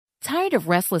Tired of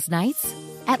restless nights?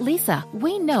 At Leesa,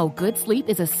 we know good sleep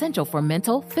is essential for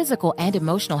mental, physical, and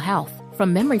emotional health.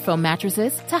 From memory foam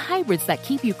mattresses to hybrids that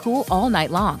keep you cool all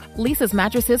night long, Leesa's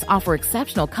mattresses offer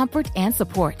exceptional comfort and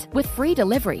support with free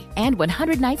delivery and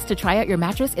 100 nights to try out your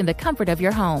mattress in the comfort of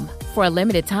your home. For a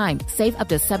limited time, save up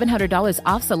to $700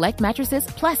 off select mattresses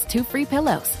plus 2 free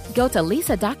pillows. Go to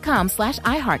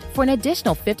leesa.com/iHeart for an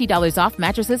additional $50 off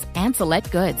mattresses and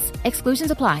select goods.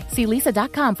 Exclusions apply. See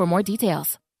leesa.com for more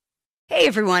details. Hey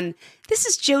everyone, this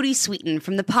is Jodie Sweetin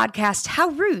from the podcast How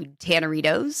Rude,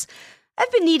 Tanneritos.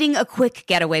 I've been needing a quick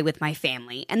getaway with my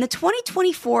family, and the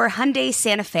 2024 Hyundai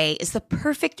Santa Fe is the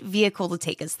perfect vehicle to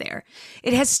take us there.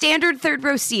 It has standard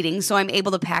third-row seating, so I'm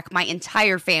able to pack my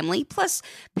entire family, plus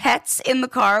pets, in the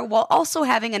car, while also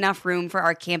having enough room for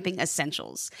our camping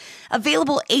essentials.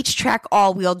 Available H-Track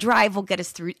all-wheel drive will get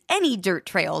us through any dirt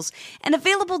trails, and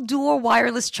available dual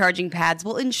wireless charging pads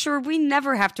will ensure we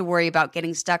never have to worry about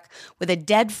getting stuck with a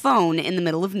dead phone in the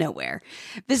middle of nowhere.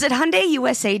 Visit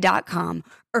HyundaiUSA.com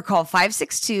or call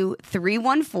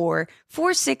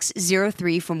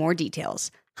 562-314-4603 for more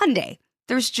details. Hyundai,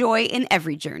 there's joy in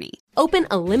every journey. Open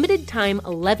a limited-time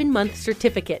 11-month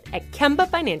certificate at Kemba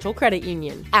Financial Credit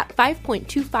Union. At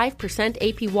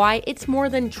 5.25% APY, it's more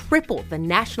than triple the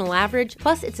national average,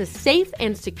 plus it's a safe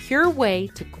and secure way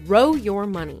to grow your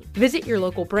money. Visit your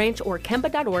local branch or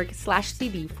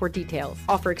kemba.org/CD for details.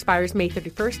 Offer expires May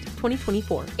 31st,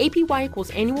 2024. APY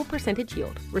equals annual percentage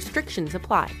yield. Restrictions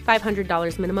apply.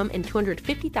 $500 minimum and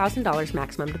 $250,000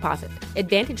 maximum deposit.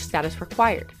 Advantage status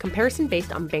required. Comparison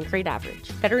based on bank rate average.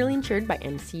 Federally insured by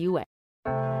NCUA.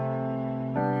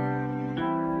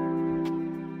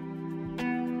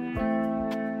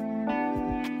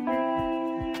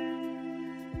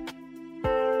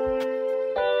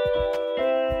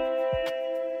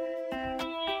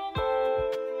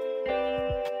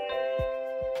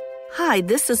 Hi,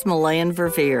 this is Malayan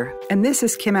Verveer. And this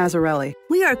is Kim Azzarelli.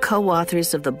 We are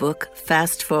co-authors of the book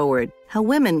Fast Forward, How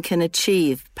Women Can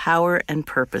Achieve Power and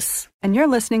Purpose. And you're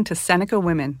listening to Seneca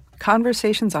Women,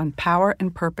 Conversations on Power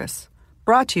and Purpose,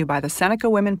 brought to you by the Seneca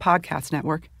Women Podcast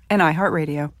Network and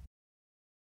iHeartRadio.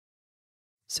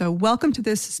 So welcome to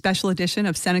this special edition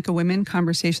of Seneca Women,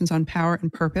 Conversations on Power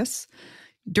and Purpose.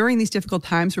 During these difficult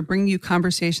times, we're bringing you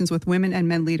conversations with women and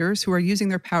men leaders who are using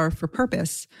their power for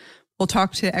purpose. We'll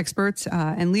talk to experts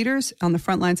and leaders on the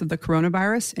front lines of the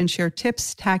coronavirus and share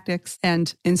tips, tactics,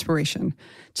 and inspiration.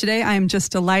 Today, I am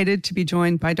just delighted to be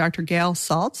joined by Dr. Gail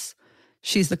Saltz.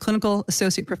 She's the Clinical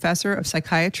Associate Professor of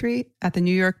Psychiatry at the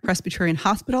New York Presbyterian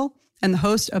Hospital and the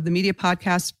host of the media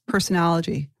podcast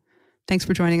Personology. Thanks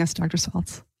for joining us, Dr.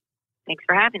 Saltz. Thanks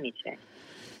for having me today.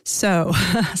 So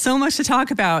much to talk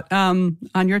about on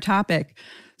your topic.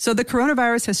 So the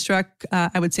coronavirus has struck,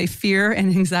 I would say, fear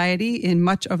and anxiety in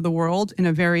much of the world in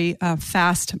a very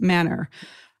fast manner.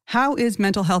 How is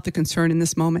mental health a concern in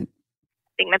this moment? I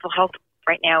think mental health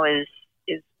right now is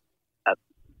a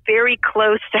very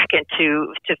close second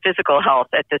to physical health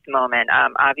at this moment.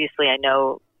 Obviously, I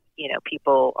know,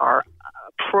 people are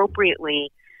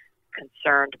appropriately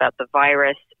concerned about the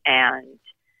virus and,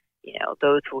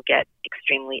 those who will get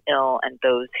extremely ill and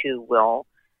those who will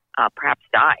perhaps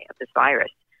die of this virus.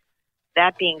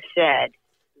 That being said,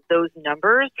 those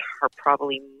numbers are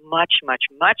probably much, much,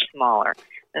 much smaller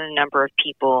than the number of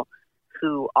people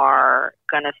who are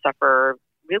going to suffer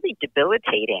really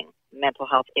debilitating mental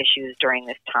health issues during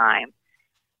this time,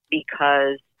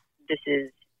 because this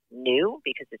is new,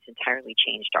 because it's entirely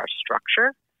changed our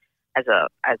structure as the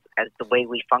way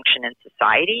we function in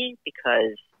society,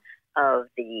 because of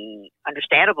the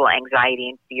understandable anxiety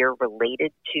and fear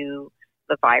related to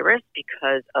the virus,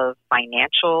 because of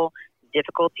financial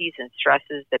difficulties and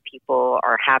stresses that people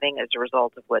are having as a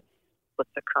result of what's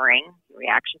occurring in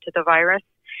reaction to the virus,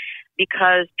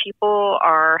 because people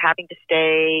are having to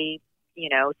stay,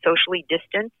 socially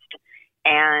distanced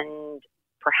and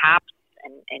perhaps,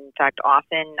 and in fact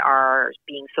often are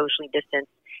being socially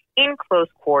distanced in close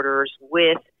quarters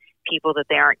with people that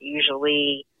they aren't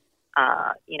usually,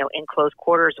 in close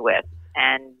quarters with.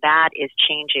 And that is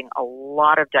changing a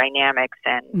lot of dynamics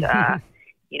and,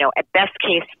 at best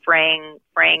case, fraying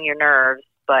your nerves,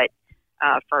 but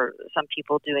for some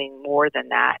people doing more than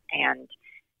that. And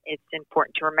it's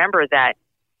important to remember that,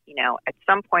 at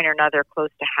some point or another,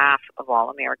 close to half of all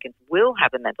Americans will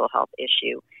have a mental health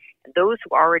issue. And those who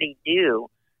already do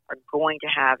are going to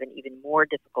have an even more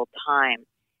difficult time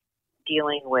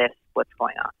dealing with what's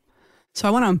going on. So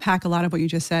I want to unpack a lot of what you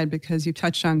just said, because you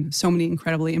touched on so many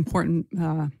incredibly important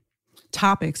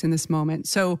topics in this moment.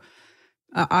 So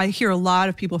I hear a lot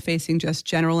of people facing just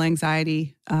general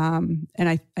anxiety. And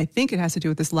I think it has to do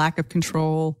with this lack of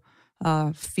control,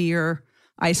 fear,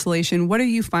 isolation. What are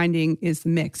you finding is the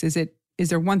mix? Is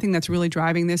there one thing that's really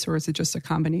driving this, or is it just a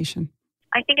combination?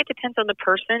 I think it depends on the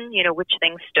person, which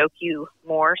things stoke you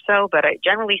more so. But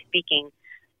generally speaking,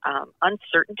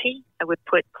 uncertainty I would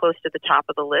put close to the top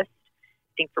of the list.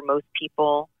 I think for most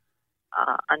people,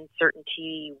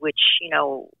 uncertainty, which,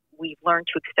 we've learned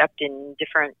to accept in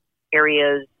different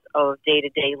areas of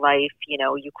day-to-day life.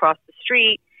 You cross the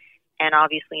street, and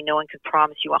obviously no one can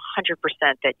promise you 100%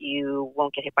 that you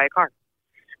won't get hit by a car.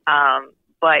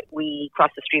 But we cross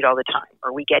the street all the time,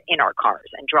 or we get in our cars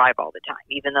and drive all the time,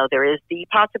 even though there is the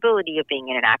possibility of being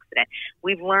in an accident.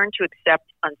 We've learned to accept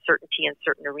uncertainty in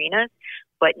certain arenas,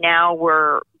 but now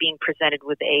we're being presented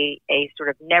with a sort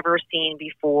of never seen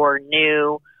before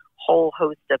new whole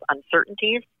host of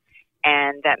uncertainties,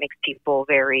 and that makes people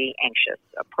very anxious.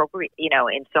 Appropriate,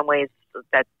 in some ways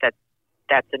that's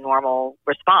a normal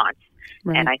response.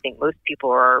 Right. And I think most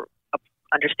people are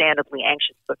understandably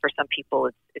anxious, but for some people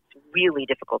it's really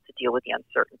difficult to deal with the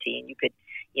uncertainty. And you could,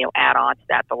 add on to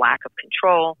that the lack of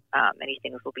control. Many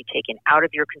things will be taken out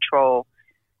of your control,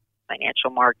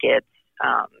 financial markets,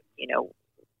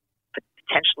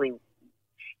 potentially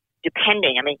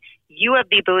depending. I mean, you have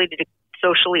the ability to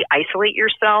socially isolate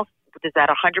yourself. Does that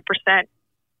 100%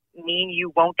 mean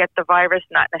you won't get the virus?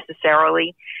 Not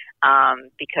necessarily,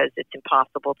 because it's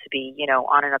impossible to be,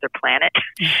 on another planet.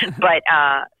 But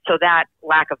so that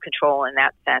lack of control in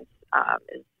that sense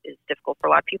is difficult for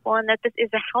a lot of people, and that this is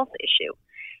a health issue,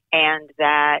 and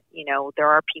that, there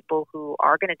are people who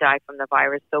are going to die from the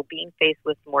virus. So being faced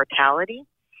with mortality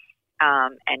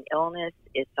and illness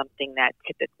is something that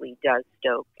typically does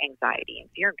stoke anxiety and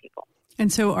fear in people.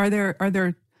 And so are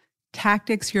there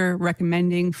tactics you're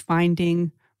recommending,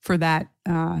 finding for that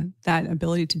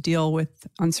ability to deal with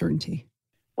uncertainty?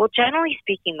 Well, generally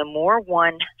speaking, the more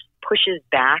one pushes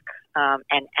back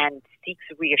and seeks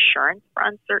reassurance for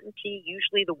uncertainty,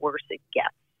 usually the worse it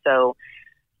gets. So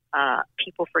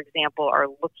people, for example, are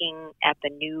looking at the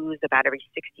news about every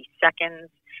 60 seconds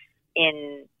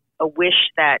in a wish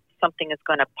that something is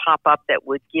going to pop up that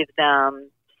would give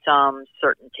them some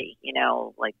certainty,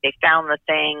 like they found the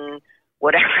thing,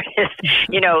 whatever it is,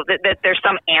 that there's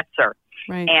some answer.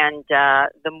 Right. And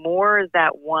the more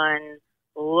that one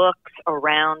looks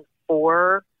around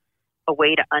for a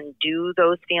way to undo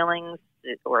those feelings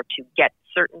or to get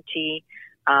certainty,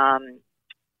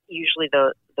 usually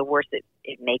the worse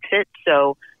it makes it.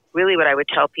 So really what I would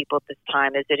tell people at this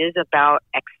time is it is about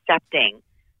accepting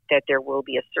that there will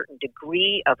be a certain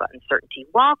degree of uncertainty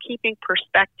while keeping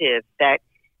perspective that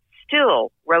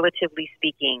still, relatively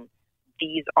speaking,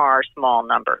 these are small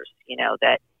numbers,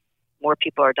 that more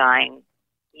people are dying,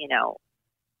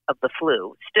 of the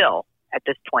flu still at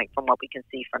this point from what we can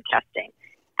see from testing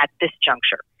at this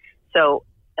juncture. So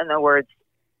in other words,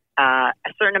 a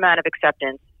certain amount of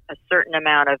acceptance, a certain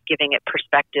amount of giving it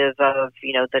perspective of,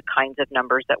 the kinds of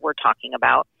numbers that we're talking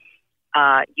about,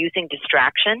 using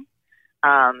distraction,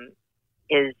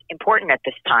 is important at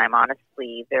this time.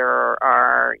 Honestly, there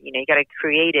are, you got to be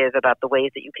creative about the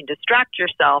ways that you can distract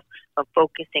yourself from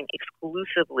focusing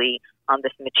exclusively on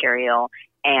this material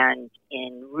and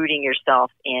in rooting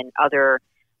yourself in other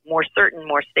more certain,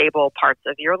 more stable parts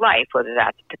of your life, whether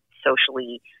that's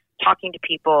socially talking to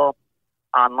people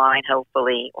online,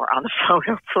 hopefully, or on the phone,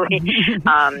 hopefully,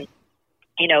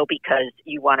 because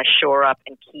you want to shore up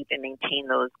and keep and maintain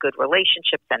those good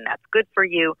relationships, and that's good for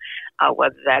you,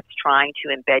 whether that's trying to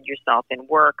embed yourself in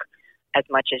work as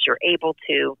much as you're able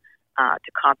to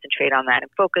concentrate on that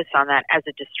and focus on that as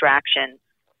a distraction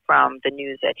from the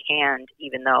news at hand,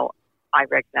 even though I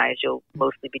recognize you'll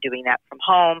mostly be doing that from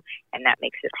home, and that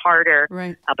makes it harder,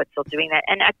 right. But still doing that.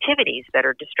 And activities that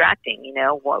are distracting,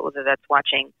 whether that's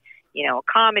watching, a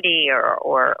comedy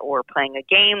or playing a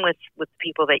game with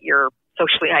people that you're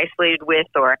socially isolated with,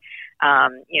 or,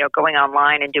 going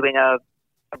online and doing a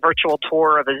virtual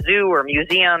tour of a zoo or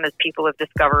museum, as people have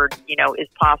discovered, is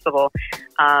possible.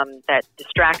 That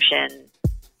distraction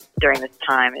during this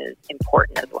time is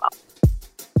important as well.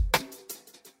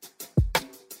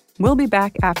 We'll be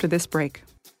back after this break.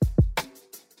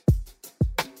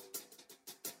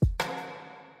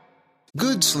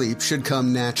 Good sleep should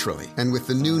come naturally, and with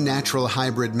the new Natural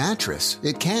Hybrid mattress,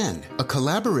 it can. A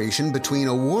collaboration between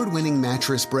award-winning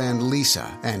mattress brand Leesa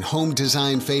and home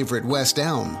design favorite West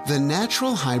Elm, the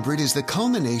Natural Hybrid is the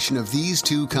culmination of these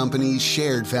two companies'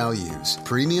 shared values: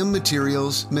 premium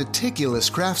materials, meticulous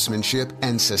craftsmanship,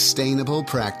 and sustainable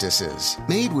practices.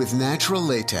 Made with natural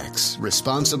latex,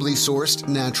 responsibly sourced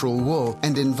natural wool,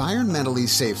 and environmentally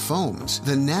safe foams,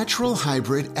 the Natural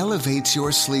Hybrid elevates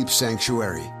your sleep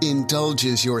sanctuary, indulges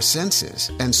awakens your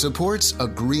senses and supports a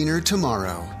greener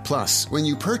tomorrow. Plus, when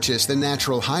you purchase the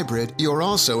natural hybrid, you're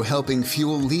also helping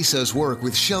fuel Lisa's work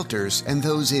with shelters and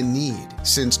those in need.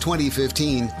 Since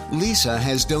 2015, Lisa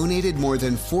has donated more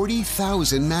than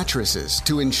 40,000 mattresses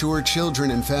to ensure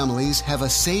children and families have a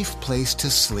safe place to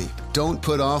sleep. Don't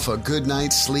put off a good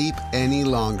night's sleep any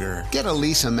longer. Get a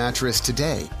Lisa mattress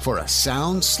today for a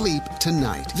sound sleep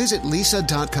tonight. Visit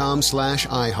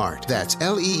lisa.com/iHeart. That's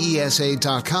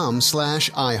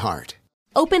LEESA.com/iHeart.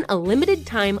 Open a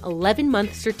limited-time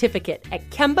 11-month certificate at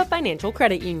Kemba Financial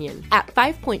Credit Union. At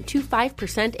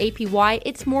 5.25% APY,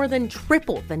 it's more than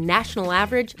triple the national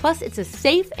average, plus it's a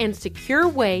safe and secure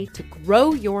way to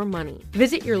grow your money.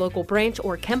 Visit your local branch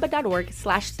or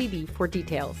kemba.org/CD for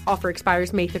details. Offer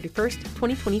expires May 31st,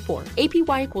 2024.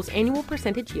 APY equals annual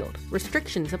percentage yield.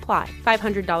 Restrictions apply.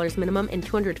 $500 minimum and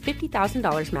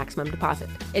 $250,000 maximum deposit.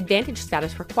 Advantage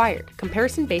status required.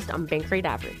 Comparison based on bank rate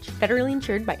average. Federally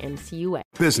insured by NCUA.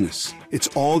 Business.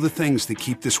 It's all the things that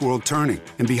keep this world turning.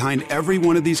 And behind every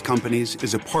one of these companies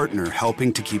is a partner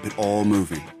helping to keep it all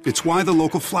moving. It's why the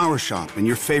local flower shop and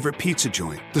your favorite pizza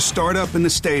joint, the startup and the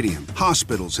stadium,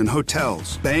 hospitals and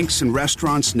hotels, banks and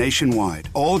restaurants nationwide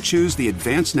all choose the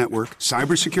advanced network,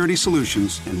 cybersecurity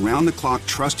solutions, and round-the-clock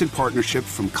trusted partnership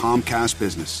from Comcast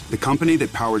Business, the company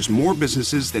that powers more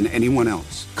businesses than anyone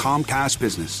else. Comcast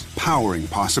Business, powering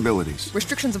possibilities.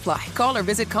 Restrictions apply. Call or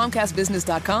visit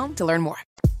ComcastBusiness.com to learn more.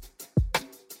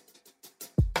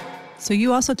 So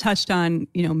you also touched on,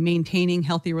 maintaining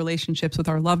healthy relationships with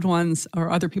our loved ones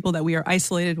or other people that we are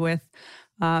isolated with.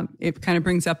 It kind of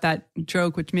brings up that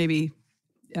joke, which maybe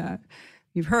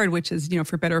you've heard, which is,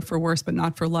 for better or for worse, but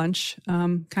not for lunch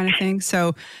kind of thing.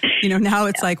 So, now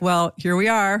it's like, well, here we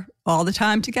are all the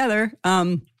time together.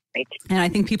 And I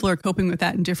think people are coping with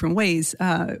that in different ways.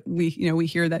 We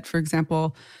hear that, for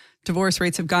example, divorce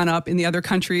rates have gone up in the other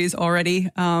countries already.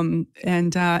 And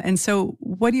so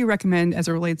what do you recommend as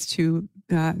it relates to,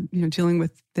 dealing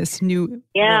with this new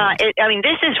world?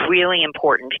 This is really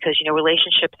important because,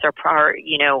 relationships are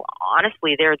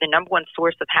honestly, they're the number one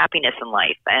source of happiness in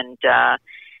life. And,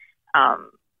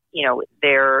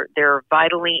 they're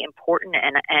vitally important.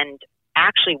 And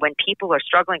actually, when people are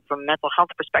struggling from a mental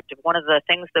health perspective, one of the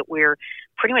things that we're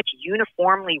pretty much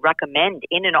uniformly recommend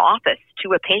in an office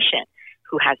to a patient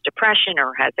who has depression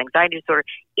or has anxiety disorder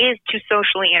is to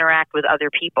socially interact with other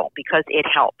people because it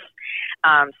helps.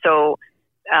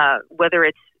 Whether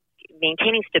it's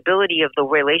maintaining stability of the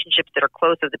relationships that are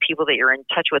close of the people that you're in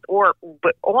touch with,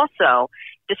 but also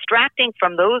distracting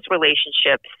from those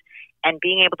relationships and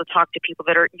being able to talk to people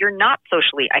that you're not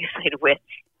socially isolated with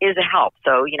is a help.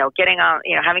 So, getting on,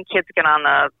 having kids get on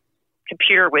the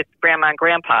computer with grandma and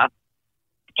grandpa,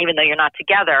 even though you're not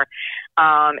together,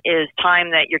 is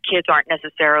time that your kids aren't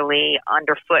necessarily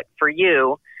underfoot for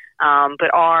you,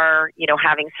 but are,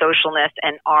 having socialness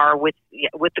and are with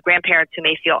the grandparents who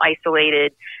may feel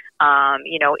isolated.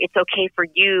 It's okay for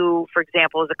you, for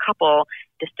example, as a couple,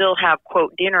 to still have,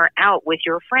 quote, dinner out with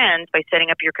your friends by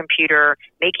setting up your computer,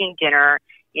 making dinner,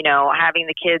 having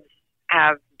the kids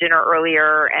have dinner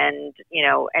earlier and,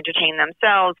 entertain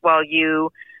themselves while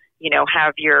you,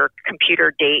 have your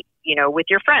computer date, with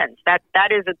your friends.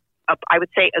 That is I would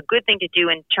say a good thing to do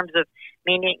in terms of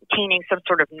maintaining some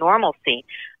sort of normalcy.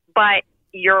 But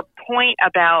your point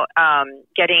about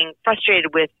getting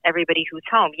frustrated with everybody who's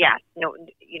home, yes,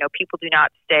 people do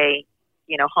not stay,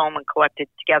 home and collected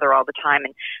together all the time.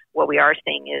 And what we are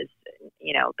seeing is,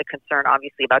 the concern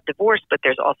obviously about divorce, but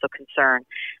there's also concern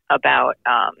about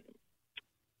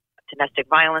domestic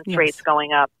violence rates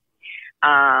going up,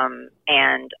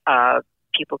 and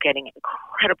people getting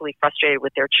incredibly frustrated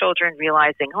with their children,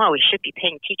 realizing, we should be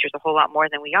paying teachers a whole lot more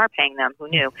than we are paying them. Who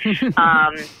knew?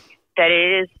 That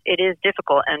it is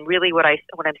difficult. And really what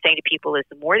I'm saying to people is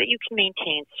the more that you can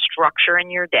maintain structure in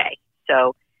your day.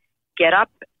 So get up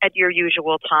at your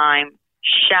usual time,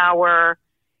 shower,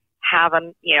 have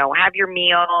your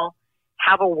meal,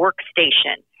 have a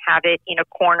workstation, have it in a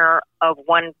corner of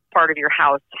one part of your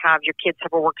house, have your kids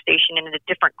have a workstation in a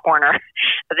different corner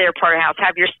of their part of the house,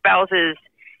 have your spouses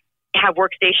have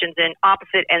workstations in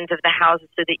opposite ends of the house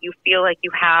so that you feel like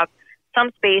you have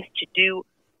some space to do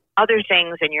other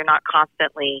things and you're not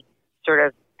constantly sort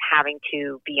of having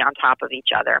to be on top of each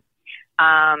other.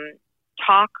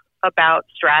 Talk about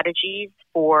strategies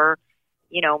for,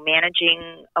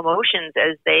 managing emotions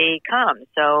as they come.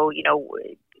 So,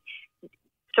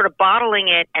 sort of bottling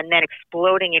it and then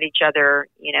exploding at each other,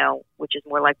 which is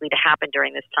more likely to happen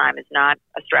during this time, is not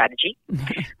a strategy.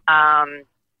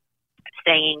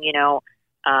 Saying,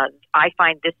 I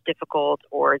find this difficult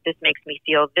or this makes me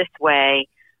feel this way.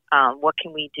 What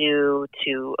can we do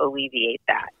to alleviate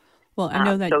that? Well, I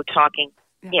know that. So talking,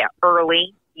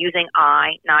 early, using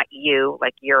I, not you,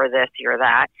 like you're this, you're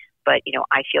that, but,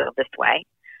 I feel this way.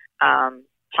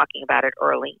 Talking about it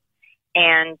early.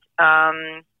 And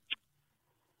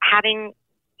having,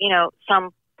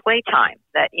 some playtime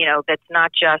that, that's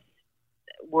not just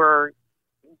we're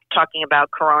talking about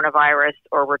coronavirus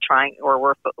or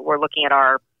we're looking at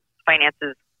our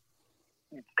finances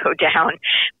go down,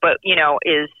 but,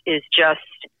 is just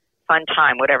fun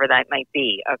time, whatever that might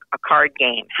be, a card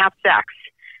game, have sex.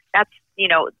 That's,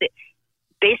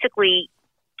 basically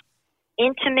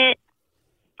intimate,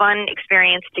 fun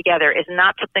experience together is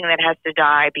not something that has to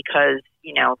die because,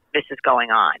 this is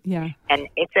going on. Yeah. And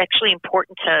it's actually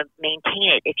important to maintain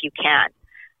it if you can,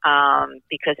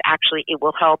 because actually it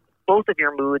will help both of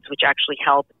your moods, which actually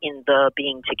help in the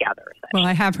being together. Well,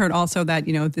 I have heard also that,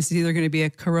 this is either going to be a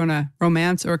corona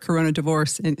romance or a corona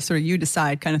divorce, and sort of you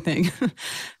decide kind of thing.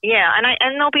 Yeah.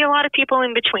 And there'll be a lot of people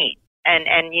in between. And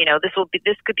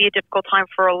this could be a difficult time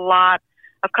for a lot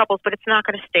of couples, but it's not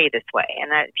going to stay this way.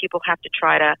 And that people have to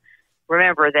try to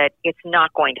remember that it's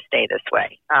not going to stay this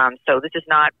way. So this is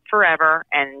not forever.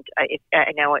 And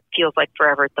I know it feels like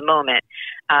forever at the moment.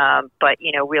 But,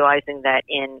 realizing that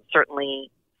in certainly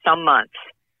some months,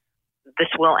 this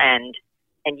will end.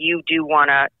 And you do want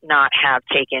to not have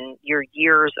taken your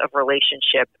years of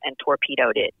relationship and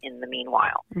torpedoed it in the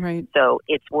meanwhile. Right. So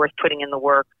it's worth putting in the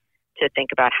work to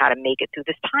think about how to make it through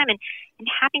this time and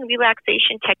having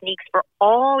relaxation techniques for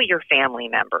all your family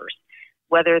members,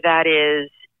 whether that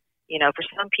is, for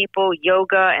some people,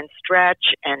 yoga and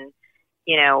stretch and,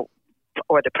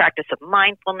 or the practice of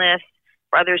mindfulness.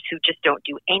 For others who just don't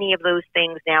do any of those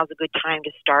things, now's a good time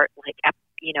to start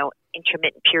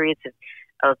intermittent periods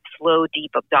of slow,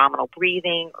 deep abdominal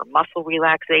breathing or muscle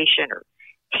relaxation or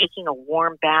taking a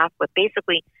warm bath. But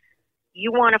basically,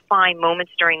 you want to find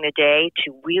moments during the day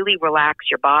to really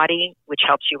relax your body, which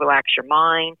helps you relax your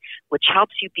mind, which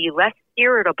helps you be less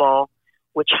irritable,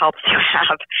 which helps you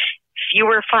have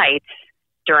fewer fights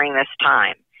during this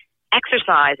time.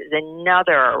 Exercise is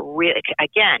another,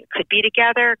 again, could be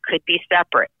together, could be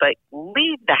separate, but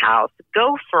leave the house,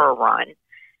 go for a run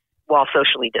while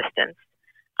socially distanced.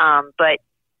 But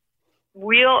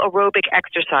real aerobic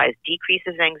exercise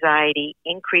decreases anxiety,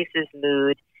 increases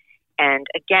mood. And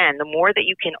again, the more that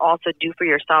you can also do for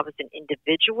yourself as an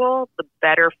individual, the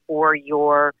better for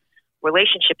your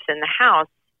relationships in the house,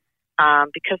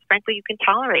 because frankly, you can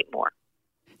tolerate more.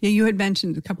 Yeah, you had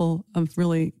mentioned a couple of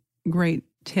really great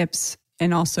tips.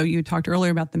 And also you talked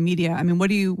earlier about the media. I mean, what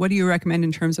do you recommend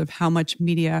in terms of how much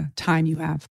media time you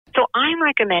have? So I'm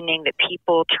recommending that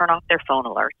people turn off their phone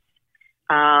alerts.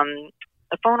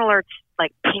 The phone alerts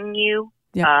like ping you.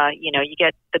 Yeah. You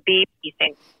get the beep, you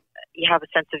think you have a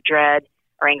sense of dread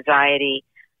or anxiety,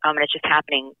 and it's just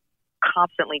happening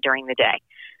constantly during the day.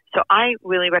 So I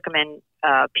really recommend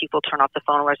people turn off the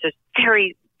phone alerts. There's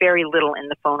very, very little in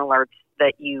the phone alerts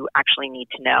that you actually need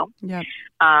to know. Yeah.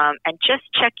 And just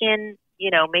check in,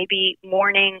 maybe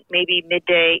morning, maybe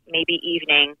midday, maybe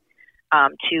evening,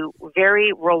 to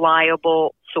very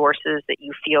reliable sources that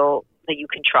you feel that you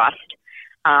can trust.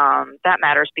 That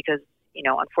matters because,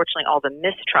 unfortunately, all the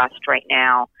mistrust right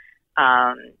now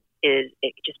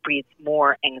it just breeds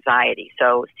more anxiety.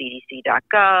 So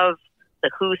CDC.gov, the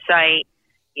WHO site,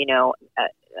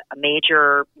 a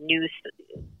major news,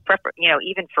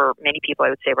 even for many people, I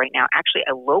would say right now, actually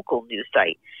a local news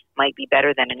site might be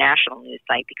better than a national news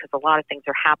site because a lot of things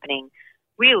are happening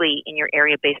really in your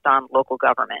area based on local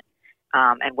government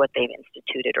and what they've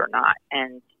instituted or not.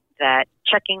 And that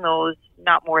checking those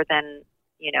not more than,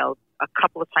 a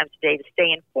couple of times a day to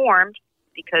stay informed,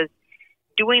 because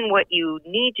doing what you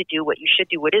need to do, what you should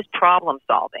do, what is problem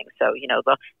solving. So,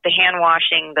 the hand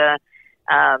washing, the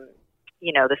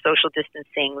social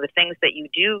distancing, the things that you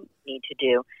do need to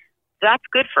do, that's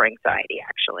good for anxiety,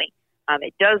 actually.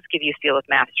 It does give you a feel of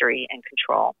mastery and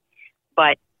control.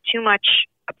 But too much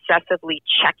obsessively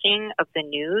checking of the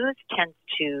news tends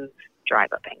to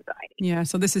drive up anxiety. Yeah,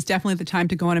 so this is definitely the time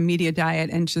to go on a media diet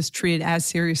and just treat it as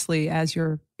seriously as what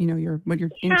you're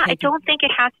intaking. Yeah, I don't think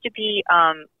it has to be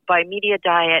by media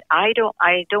diet. I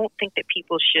don't think that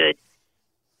people should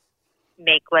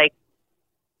make like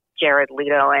Jared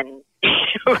Leto and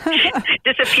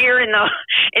disappear in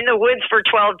the woods for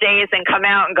 12 days and come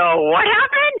out and go, what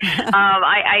happened?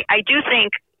 I do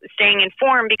think staying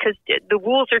informed, because the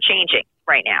rules are changing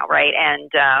right now, right?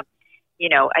 And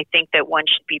I think that one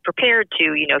should be prepared to,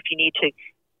 if you need to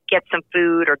get some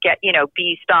food or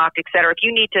be stocked, et cetera. If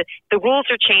you need to, the rules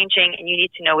are changing and you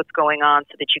need to know what's going on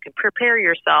so that you can prepare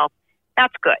yourself.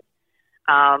 That's good.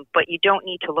 But you don't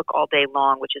need to look all day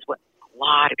long, which is what a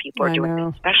lot of people are doing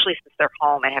this, especially since they're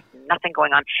home and have nothing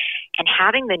going on. And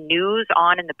having the news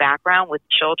on in the background with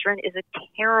children is a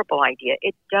terrible idea.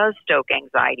 It does stoke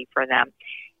anxiety for them.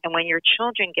 And when your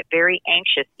children get very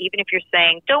anxious, even if you're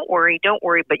saying, don't worry,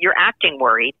 but you're acting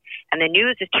worried, and the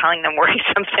news is telling them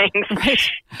worrisome things,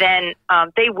 then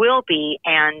they will be.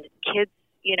 And kids,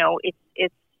 you know,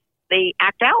 they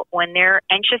act out when they're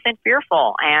anxious and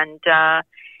fearful, and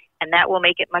that will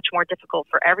make it much more difficult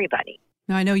for everybody.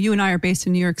 Now, I know you and I are based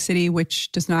in New York City,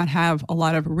 which does not have a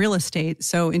lot of real estate.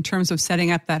 So in terms of setting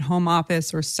up that home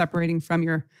office or separating from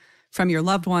your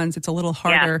loved ones, it's a little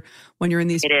harder when you're in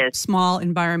these small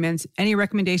environments. Any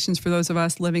recommendations for those of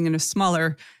us living in a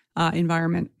smaller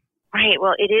environment? Right.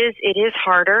 Well, it is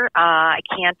harder. I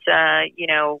can't,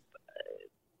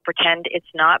 pretend it's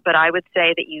not, but I would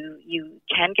say that you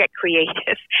can get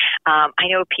creative. I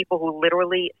know people who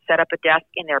literally set up a desk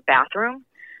in their bathroom.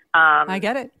 I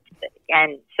get it.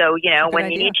 And so, you know,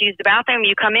 when you need to use the bathroom,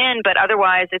 you come in, but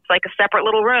otherwise it's like a separate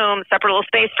little room, separate little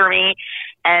space for me.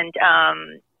 And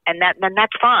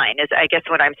that's fine, is I guess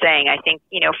what I'm saying. I think,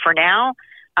 you know, for now,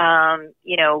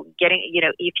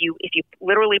 if you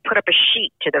literally put up a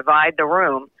sheet to divide the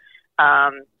room,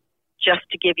 just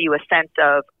to give you a sense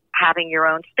of having your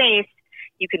own space,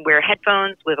 you can wear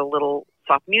headphones with a little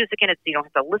soft music in it, so you don't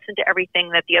have to listen to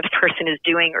everything that the other person is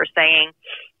doing or saying,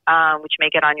 which may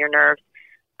get on your nerves.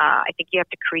 I think you have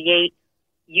to create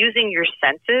using your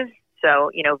senses. So,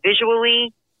 you know,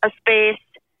 visually a space,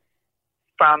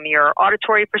 from your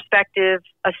auditory perspective,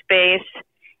 a space,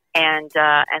 and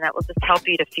that will just help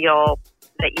you to feel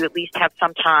that you at least have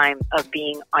some time of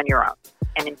being on your own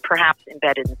and perhaps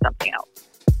embedded in something else.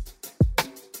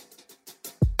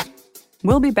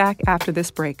 We'll be back after this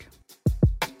break.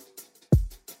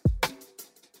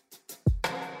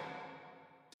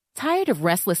 Tired of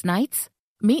restless nights?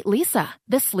 Meet Leesa,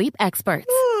 the sleep experts.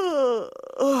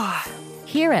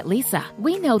 Here at Leesa,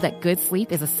 we know that good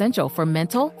sleep is essential for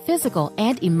mental, physical,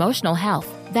 and emotional health.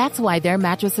 That's why their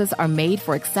mattresses are made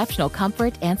for exceptional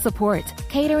comfort and support,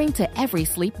 catering to every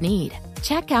sleep need.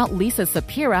 Check out Leesa's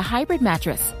Sapira Hybrid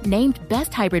Mattress, named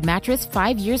Best Hybrid Mattress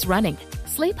 5 years running.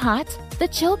 Sleep hot? The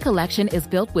Chill Collection is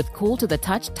built with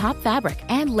cool-to-the-touch top fabric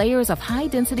and layers of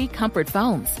high-density comfort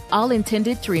foams, all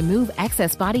intended to remove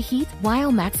excess body heat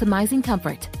while maximizing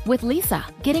comfort. With Leesa,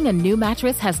 getting a new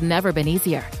mattress has never been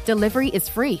easier. Delivery is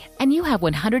free, and you have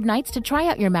 100 nights to try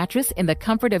out your mattress in the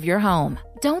comfort of your home.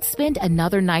 Don't spend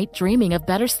another night dreaming of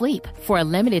better sleep. For a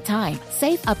limited time,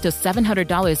 save up to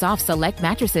 $700 off select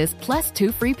mattresses plus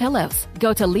 2 free pillows.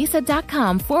 Go to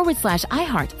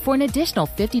leesa.com/iHeart for an additional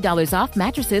 $50 off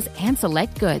mattresses and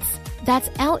select goods. That's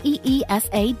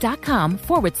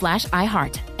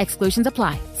LEESA.com/iHeart. Exclusions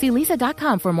apply. See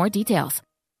leesa.com for more details.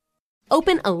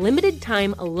 Open a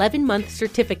limited-time 11-month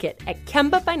certificate at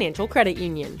Kemba Financial Credit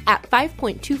Union. At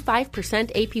 5.25%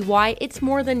 APY, it's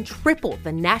more than triple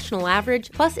the national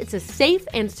average, plus it's a safe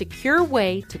and secure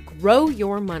way to grow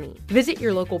your money. Visit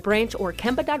your local branch or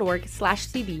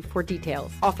kemba.org/CD for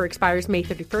details. Offer expires May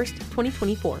 31st,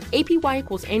 2024. APY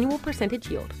equals annual percentage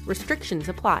yield. Restrictions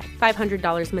apply.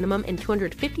 $500 minimum and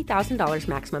 $250,000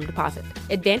 maximum deposit.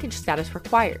 Advantage status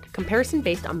required. Comparison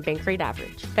based on bank rate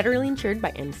average. Federally insured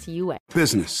by NCUA.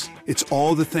 Business. It's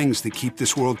all the things that keep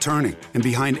this world turning. And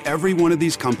behind every one of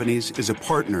these companies is a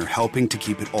partner helping to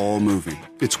keep it all moving.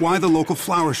 It's why the local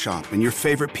flower shop and your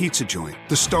favorite pizza joint,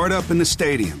 the startup and the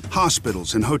stadium,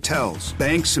 hospitals and hotels,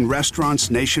 banks and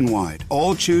restaurants nationwide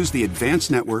all choose the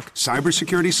advanced network,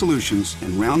 cybersecurity solutions,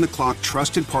 and round-the-clock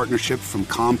trusted partnership from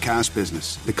Comcast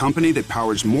Business, the company that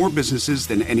powers more businesses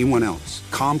than anyone else.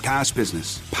 Comcast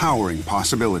Business, powering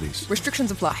possibilities. Restrictions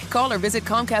apply. Call or visit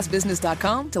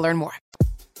ComcastBusiness.com to learn more.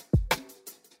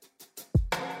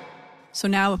 So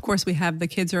now, of course, we have the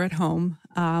kids are at home.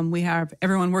 We have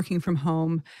everyone working from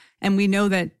home. And we know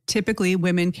that typically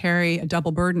women carry a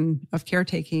double burden of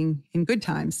caretaking in good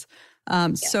times.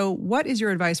 So what is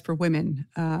your advice for women?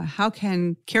 How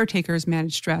can caretakers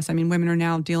manage stress? I mean, women and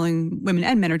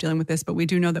men are dealing with this, but we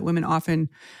do know that women often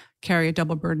carry a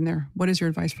double burden there. What is your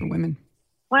advice for women?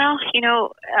 Well, you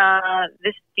know,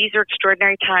 these are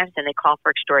extraordinary times, and they call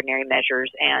for extraordinary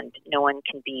measures, and no one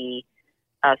can be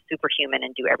superhuman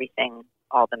and do everything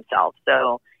all themselves.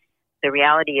 So the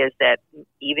reality is that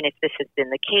even if this has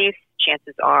been the case,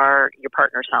 chances are your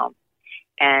partner's home,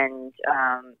 and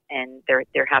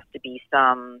there has to be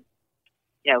some,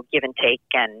 you know, give and take.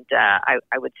 And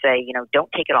I would say, you know,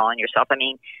 don't take it all on yourself. I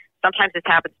mean, sometimes this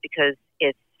happens because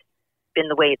it's been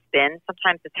the way it's been.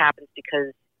 Sometimes this happens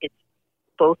because it's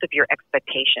both of your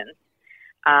expectations.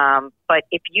 But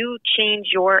if you change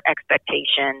your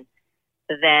expectation,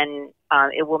 then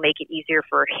it will make it easier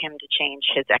for him to change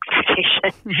his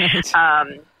expectation.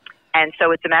 Right. And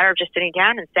so it's a matter of just sitting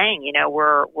down and saying, you know,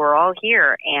 we're all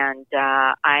here, and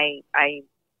I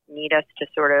need us to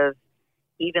sort of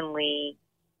evenly,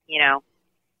 you know,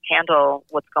 handle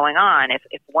what's going on.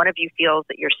 If one of you feels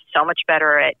that you're so much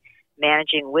better at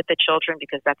managing with the children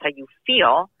because that's how you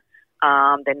feel,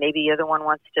 then maybe the other one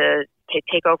wants to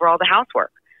take over all the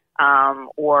housework,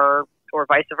 or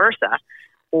vice versa.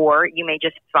 Or you may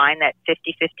just find that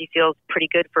 50-50 feels pretty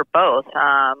good for both.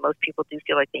 Most people do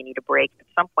feel like they need a break at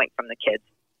some point from the kids.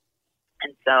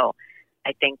 And so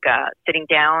I think sitting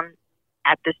down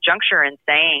at this juncture and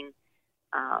saying,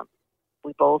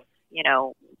 we both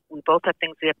have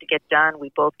things we have to get done.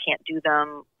 We both can't do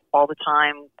them all the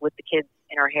time with the kids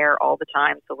in our hair all the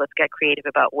time. So let's get creative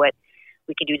about what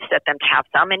we can do to set them to have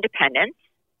some independence,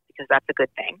 because that's a good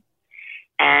thing.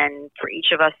 And for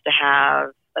each of us to have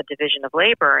a division of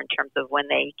labor in terms of when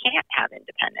they can't have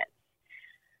independence.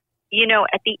 You know,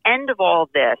 at the end of all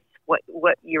this, what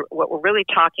we're really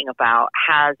talking about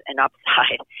has an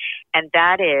upside, and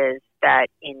that is that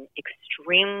in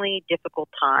extremely difficult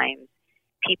times,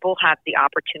 people have the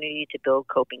opportunity to build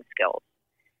coping skills.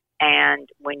 And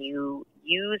when you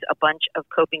use a bunch of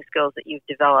coping skills that you've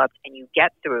developed and you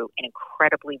get through an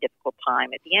incredibly difficult time,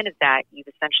 at the end of that, you've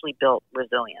essentially built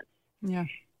resilience. Yeah,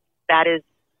 that is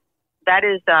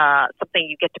something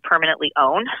you get to permanently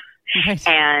own, right.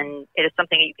 And it is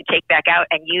something that you can take back out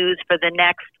and use for the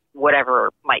next whatever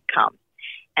might come.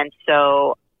 And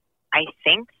so I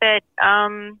think that,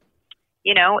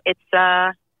 it's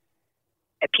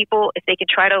people, if they can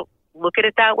try to look at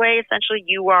it that way, essentially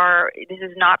this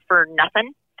is not for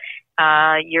nothing.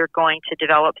 You're going to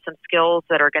develop some skills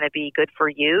that are going to be good for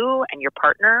you and your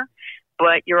partner,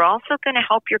 but you're also going to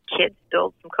help your kids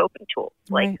build some coping tools.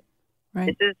 Right.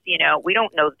 This is, we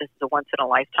don't know that this is a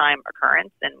once-in-a-lifetime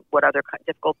occurrence and what other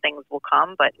difficult things will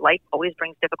come, but life always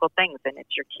brings difficult things. And if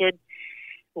your kid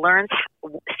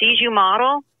sees you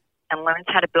model and learns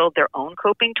how to build their own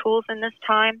coping tools in this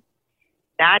time,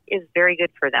 that is very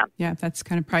good for them. Yeah, that's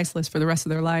kind of priceless for the rest of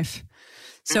their life.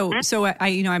 So,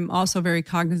 I'm also very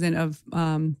cognizant of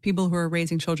people who are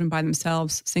raising children by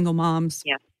themselves, single moms,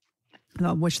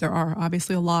 which there are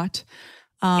obviously a lot.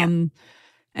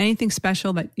 Anything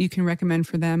special that you can recommend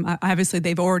for them? Obviously,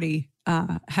 they've already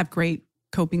have great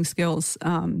coping skills,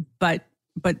 but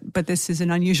this is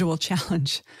an unusual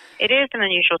challenge. It is an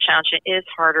unusual challenge. It is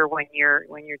harder when you're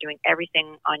doing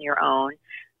everything on your own.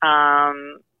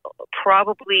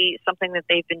 Probably something that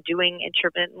they've been doing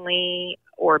intermittently,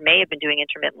 or may have been doing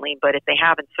intermittently, but if they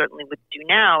haven't, certainly would do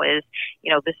now. Is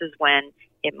this is when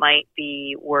it might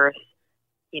be worth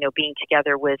being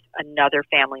together with another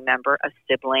family member, a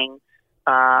sibling,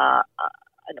 a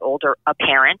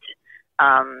parent,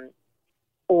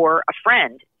 or a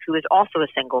friend who is also a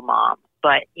single mom.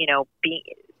 But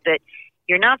that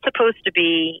you're not supposed to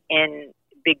be in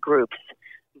big groups.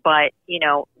 But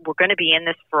we're going to be in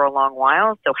this for a long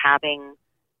while. So having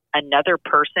another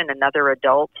person, another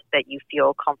adult that you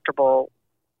feel comfortable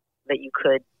that you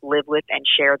could live with and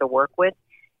share the work with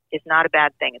is not a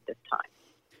bad thing at this time.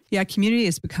 Yeah, community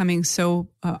is becoming so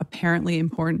apparently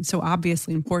important, so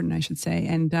obviously important, I should say.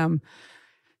 And,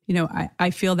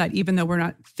 I feel that even though we're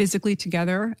not physically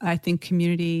together, I think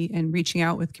community and reaching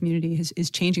out with community is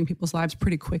changing people's lives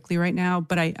pretty quickly right now.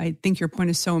 But I think your point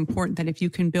is so important that if you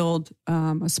can build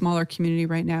a smaller community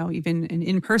right now, even an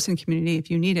in-person community,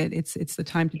 if you need it, it's the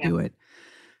time to do it.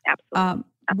 Absolutely.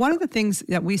 One of the things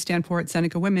that we stand for at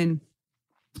Seneca Women,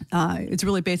 it's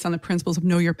really based on the principles of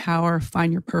know your power,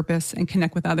 find your purpose, and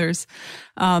connect with others.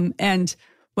 And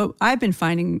what I've been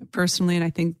finding personally, and I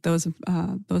think those of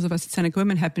us at Seneca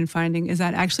Women have been finding, is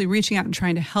that actually reaching out and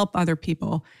trying to help other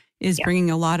people is bringing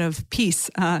a lot of peace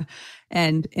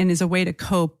and is a way to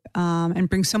cope and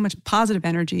bring so much positive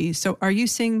energy. So are you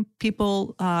seeing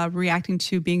people reacting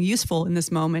to being useful in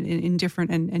this moment in different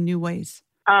and new ways?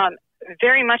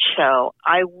 Very much so.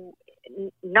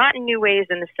 Not in new ways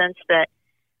in the sense that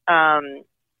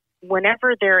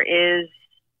whenever there is,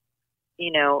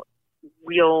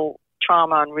 real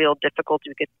trauma and real difficulty,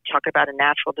 we could talk about a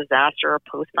natural disaster or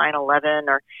post 9/11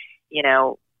 or,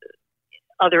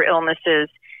 other illnesses,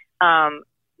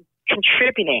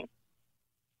 contributing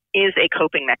is a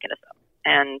coping mechanism.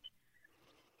 And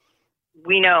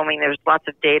we know, there's lots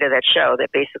of data that show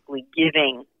that basically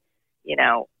giving,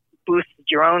 boosts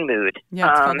your own mood.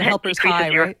 Yeah, it's called the helper's high,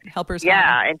 right? Helper's high.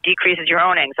 Yeah, and decreases your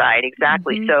own anxiety.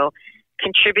 Exactly. Mm-hmm. So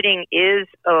contributing is,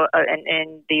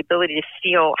 and the ability to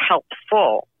feel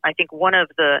helpful. I think one of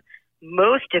the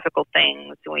most difficult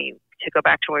things, to go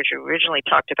back to what you originally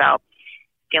talked about,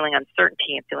 feeling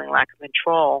uncertainty and feeling lack of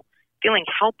control, feeling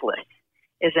helpless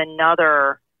is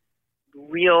another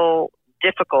real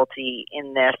difficulty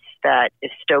in this that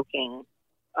is stoking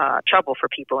trouble for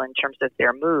people in terms of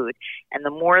their mood. And the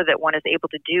more that one is able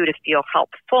to do to feel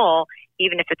helpful,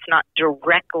 even if it's not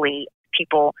directly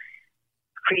people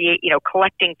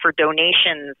collecting for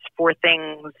donations for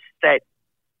things that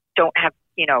don't have,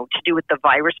 to do with the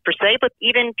virus per se, but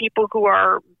even people who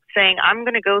are saying, I'm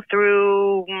going to go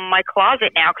through my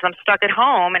closet now because I'm stuck at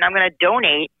home and I'm going to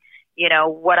donate,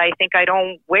 what I think I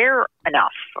don't wear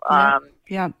enough.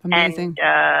 Amazing.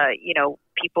 And,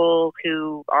 people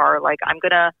who are like, I'm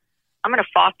going to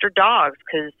foster dogs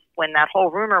because when that whole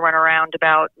rumor went around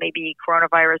about maybe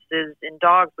coronaviruses in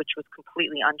dogs, which was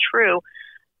completely untrue,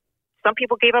 some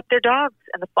people gave up their dogs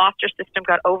and the foster system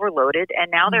got overloaded.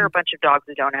 And now there are a bunch of dogs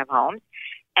who don't have homes.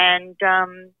 And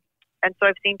so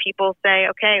I've seen people say,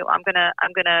 okay, I'm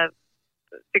going to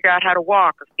figure out how to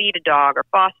walk or feed a dog or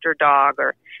foster a dog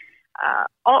or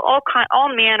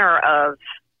all manner of,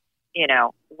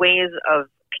 ways of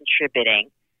contributing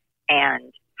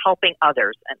and helping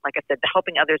others. And like I said, the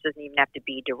helping others doesn't even have to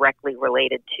be directly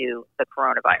related to the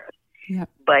coronavirus. Yep.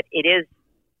 But it is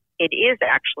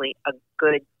actually a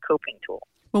good coping tool.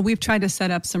 Well, we've tried to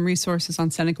set up some resources on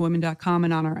SenecaWomen.com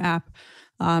and on our app,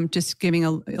 just giving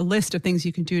a list of things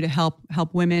you can do to help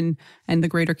women and the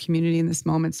greater community in this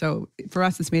moment. So for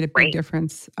us, it's made a big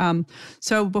difference.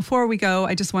 So before we go,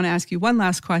 I just want to ask you one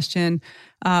last question.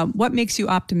 What makes you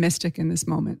optimistic in this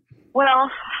moment? Well,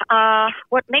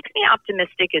 what makes me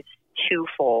optimistic is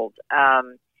twofold.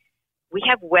 We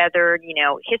have weathered,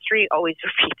 history always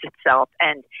repeats itself.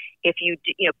 And if you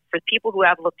for people who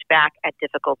have looked back at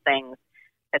difficult things,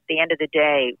 at the end of the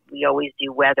day, we always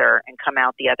do weather and come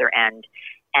out the other end.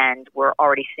 And we're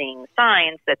already seeing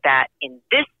signs that in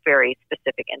this very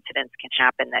specific incident can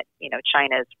happen, that,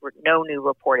 China's no new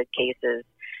reported cases,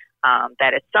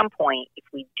 that at some point, if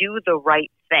we do the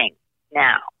right thing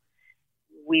now,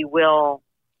 we will,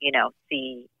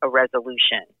 see a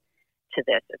resolution to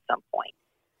this at some point.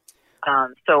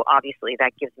 So obviously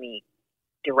that gives me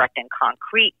direct and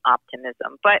concrete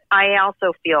optimism, but I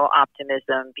also feel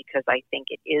optimism because I think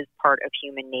it is part of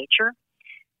human nature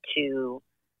to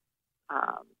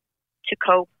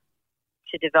cope,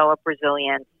 to develop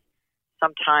resilience,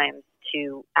 sometimes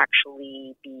to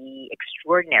actually be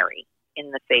extraordinary in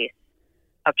the face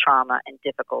of trauma and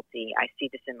difficulty. I see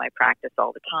this in my practice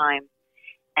all the time,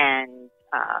 and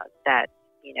that,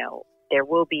 there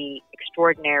will be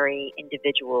extraordinary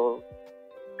individuals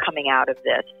coming out of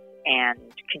this and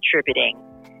contributing,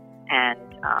 and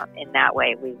in that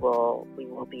way we will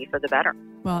be for the better.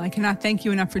 Well, I cannot thank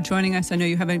you enough for joining us. I know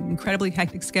you have an incredibly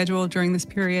hectic schedule during this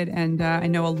period, and I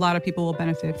know a lot of people will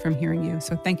benefit from hearing you.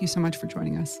 So thank you so much for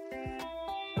joining us.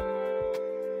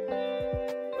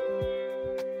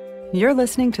 You're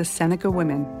listening to Seneca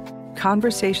Women,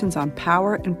 Conversations on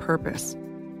Power and Purpose,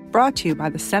 brought to you by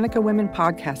the Seneca Women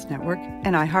Podcast Network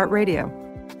and iHeartRadio,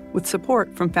 with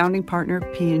support from founding partner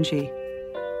P&G.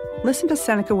 Listen to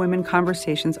Seneca Women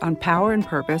Conversations on Power and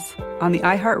Purpose on the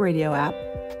iHeartRadio app,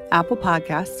 Apple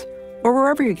Podcasts, or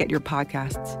wherever you get your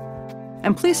podcasts.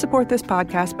 And please support this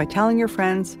podcast by telling your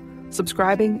friends,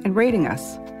 subscribing, and rating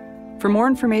us. For more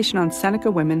information on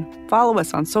Seneca Women, follow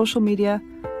us on social media,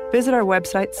 visit our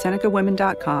website,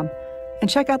 senecawomen.com, and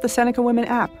check out the Seneca Women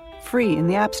app, free in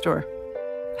the App Store.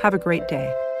 Have a great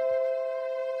day.